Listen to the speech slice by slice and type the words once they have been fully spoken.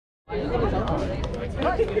Hey,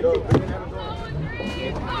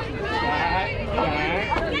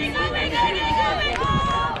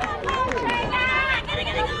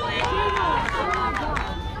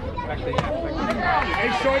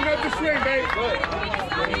 shorten up the swing, babe.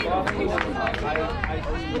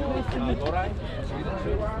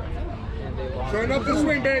 Shorten up the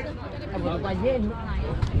swing, babe.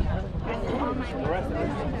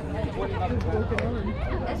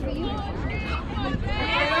 That's for you.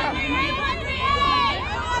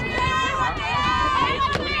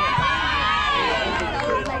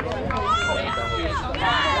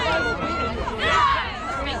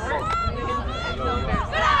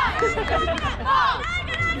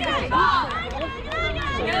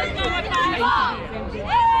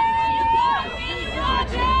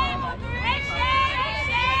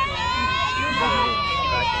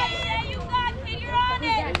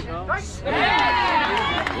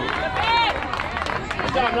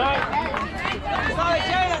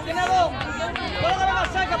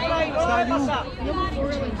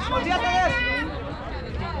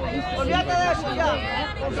 Olvídate de eso ya.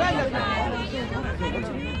 Concéntrate.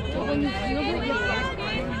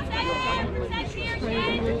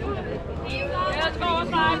 Let's go on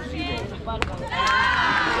five.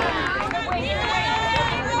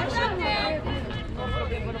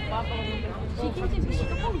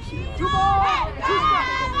 Two balls.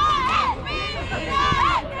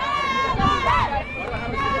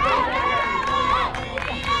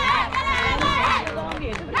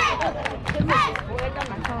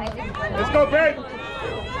 Let's go, babe.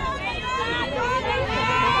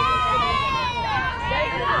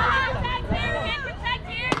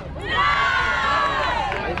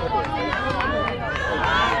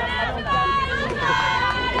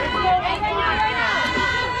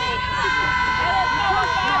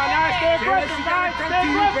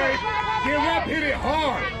 Get up, hit it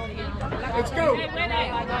hard. Let's go.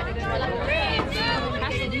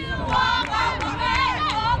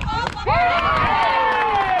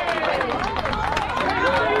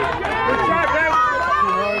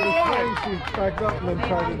 Back up and then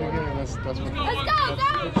try it again. That's what. Let's go, go!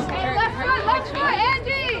 Left foot,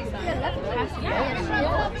 Angie!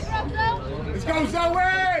 Let's go, Zoe!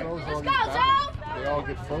 Let's go, Zoe! They all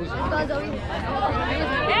get frozen. Let's go, Zoe!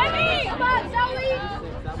 Andy! Come on, Zoe!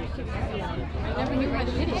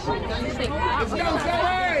 Let's go,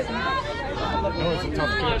 Zoe! No, it's a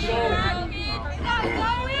tough pitch.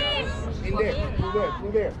 In there, through there,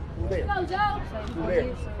 through there, through there. Let's go, Zoe! Through there,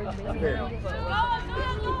 through there.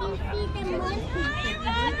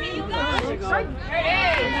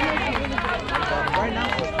 Right now.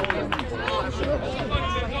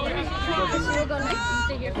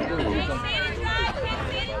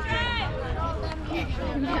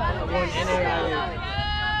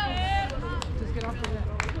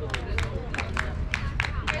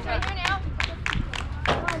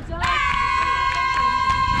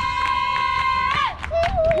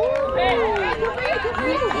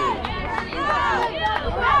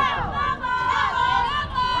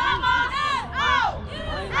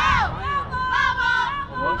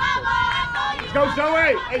 Let's go,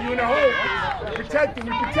 Zoe! Hey, you in the hole. We're protecting,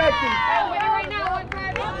 we're protecting. Right now, one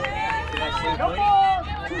private. No balls.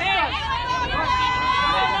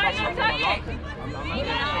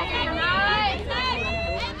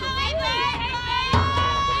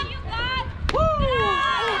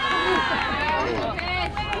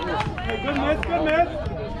 Hey, good miss, good miss.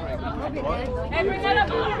 Hey, bring that up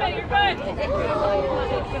a little bit. You're good.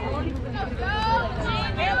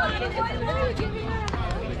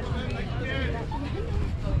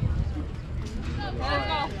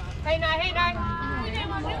 Hey, Nye, hey, Nye.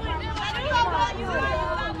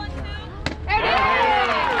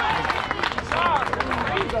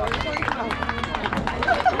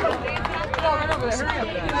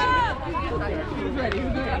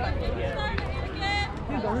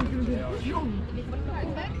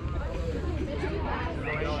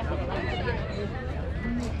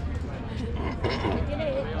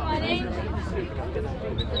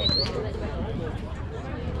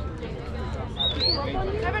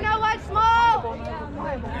 Never know what's small!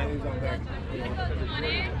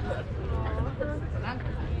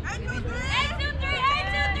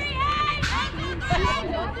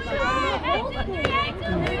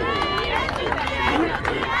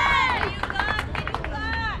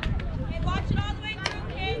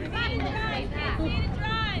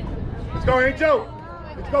 Let's go, Angel.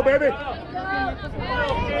 Let's go, baby. Go,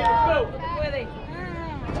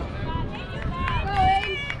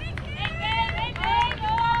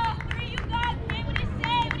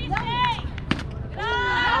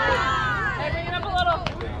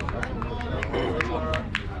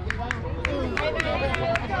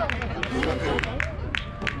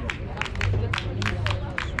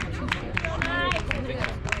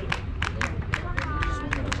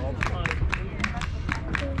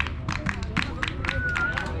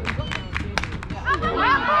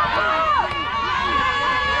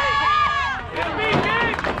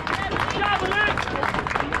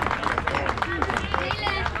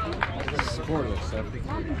 Scoreless, I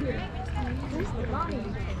think.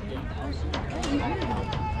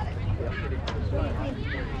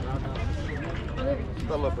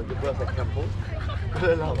 Dalla perché poi a campo.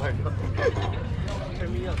 Quella là vai.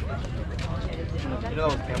 You know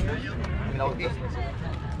campo? You know this?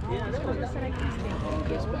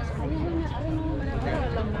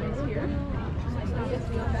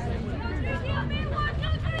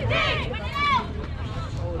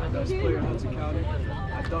 Best player in Hudson County.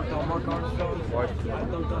 I dunked on Mark Armstrong. I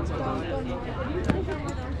dunked on Santana.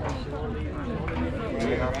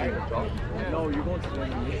 No, you're going to the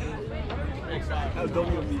NBA.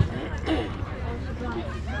 Don't be.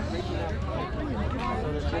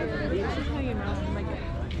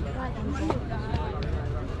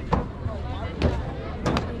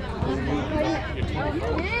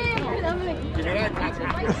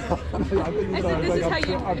 I said, this is how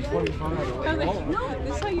you. I'm 25. I was like, no,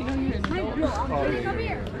 this is how you know you're an adult. Oh,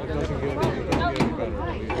 yeah. It doesn't get any better.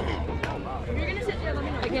 You're gonna sit there. Let me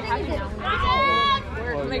know. I get half an hour.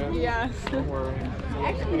 Oh, Like, yeah. Don't worry.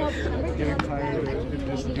 Getting tired.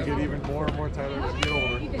 You get even more and more tired as you get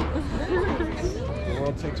older. The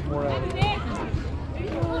world takes more out of you.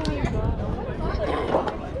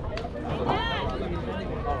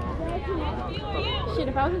 Shit,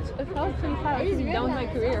 if I was 25, I would be done with my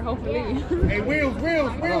career, hopefully. Hey, Wheels.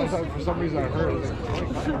 No, for some reason I heard it was like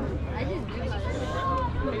 25.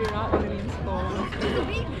 But you're not living in school.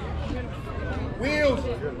 Wheels.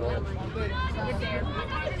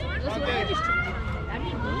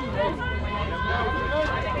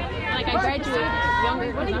 Like, I graduated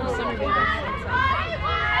younger when I was summer baby.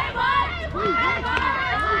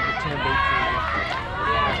 Turned 18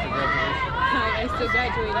 after graduation. I still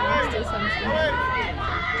graduated. I'm still something.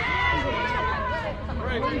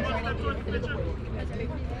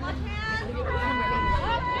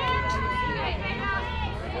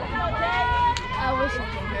 I wish I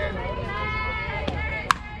could.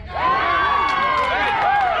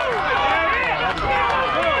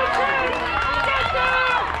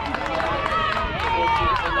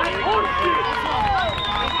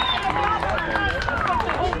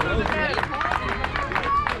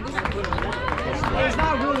 It's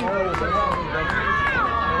not really.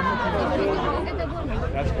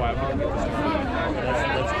 That's why I'm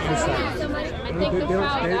that's his side. I think the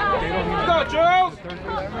foul. They don't even Go, Charles!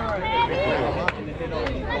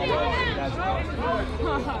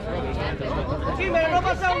 Sí, pero no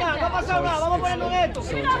pasa nada, vamos a ponerlo en esto.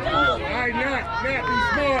 All right, Nat, be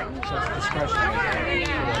smart. so it's discretion.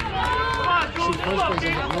 See, first place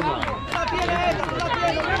in the blue line. La tiene esta, tú la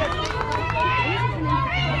tienes.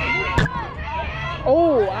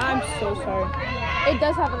 Oh, I'm so sorry. It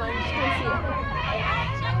does have a line. You just can't see it.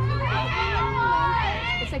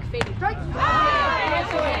 It's like fading.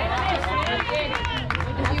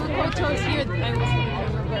 If you would go towards here, I was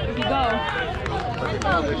if you go,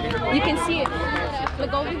 you can see it.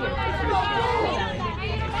 Look over here.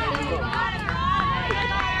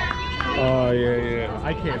 Oh, yeah.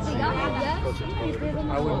 I can't see it.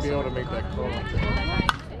 I wouldn't be able to make that call.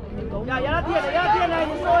 Ya la tiene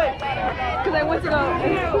ahí, eso es. Because I went to go.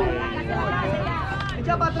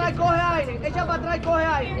 Echa para atrás y coge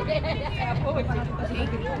aire,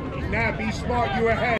 Nat, be smart. You ahead.